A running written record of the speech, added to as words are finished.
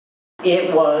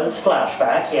It was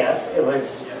flashback, yes. It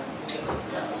was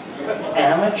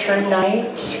amateur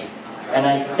night, and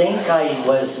I think I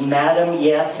was Madam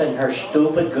Yes and her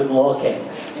stupid good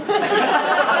lookings.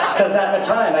 Because at the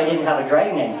time I didn't have a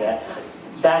drag name yet.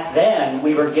 Back then,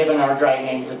 we were given our drag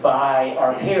names by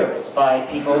our peers, by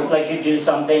people, like you do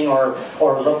something or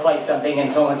look like something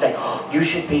and someone would say, oh, you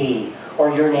should be,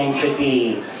 or your name should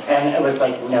be. And it was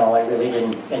like, no, I really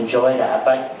didn't enjoy that,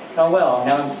 but oh well,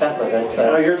 now I'm stuck with it.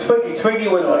 So. No, you're Twiggy. Twiggy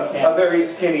was a very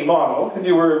skinny model, because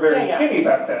you were very skinny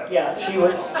back then. Yeah,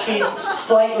 she's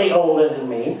slightly older than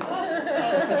me.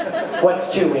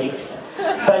 What's 2 weeks?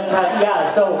 But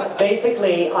yeah, so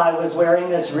basically I was wearing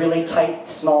this really tight,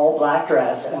 small black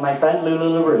dress, and my friend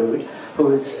Lulu LaRude,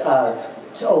 who's,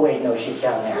 oh wait, no, she's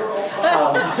down there.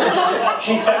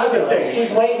 She's fabulous.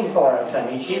 She's waiting for us, I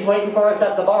mean, she's waiting for us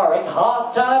at the bar. It's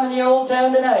hot time in the old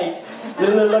town tonight.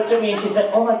 Lulu looked at me and she said,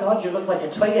 oh my God, you look like a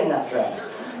twig in that dress.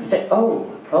 I said, oh,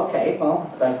 okay, well,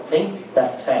 I think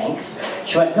that, thanks.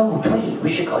 She went, no, Twiggy, we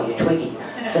should call you Twiggy.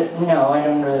 I said, no, I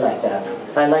don't really like that.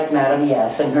 I like Madam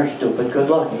Yes and her stupid good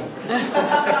lookings.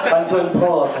 I'm too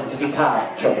important to be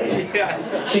captured.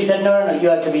 She said, no, no, no, you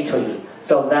have to be Twiggy.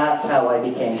 So that's how I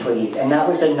became Twiggy. And that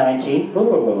was in 19... Well,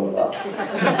 it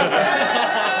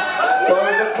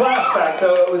was a flashback,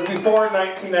 so it was before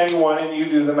 1991, and you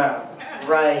do the math.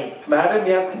 Right. Madam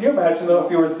Yes, can you imagine though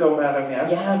if you were still Madam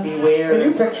Yes? Yeah, it'd be weird. Can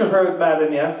you picture her as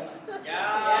Madam Yes?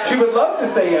 Yeah. She would love to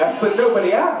say yes, but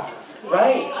nobody asks.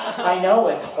 Right. I know,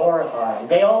 it's horrifying.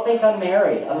 They all think I'm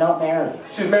married. I'm not married.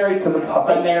 She's married to the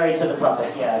puppet. I'm married to the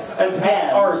puppet, yes. And to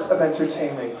the art of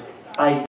entertaining.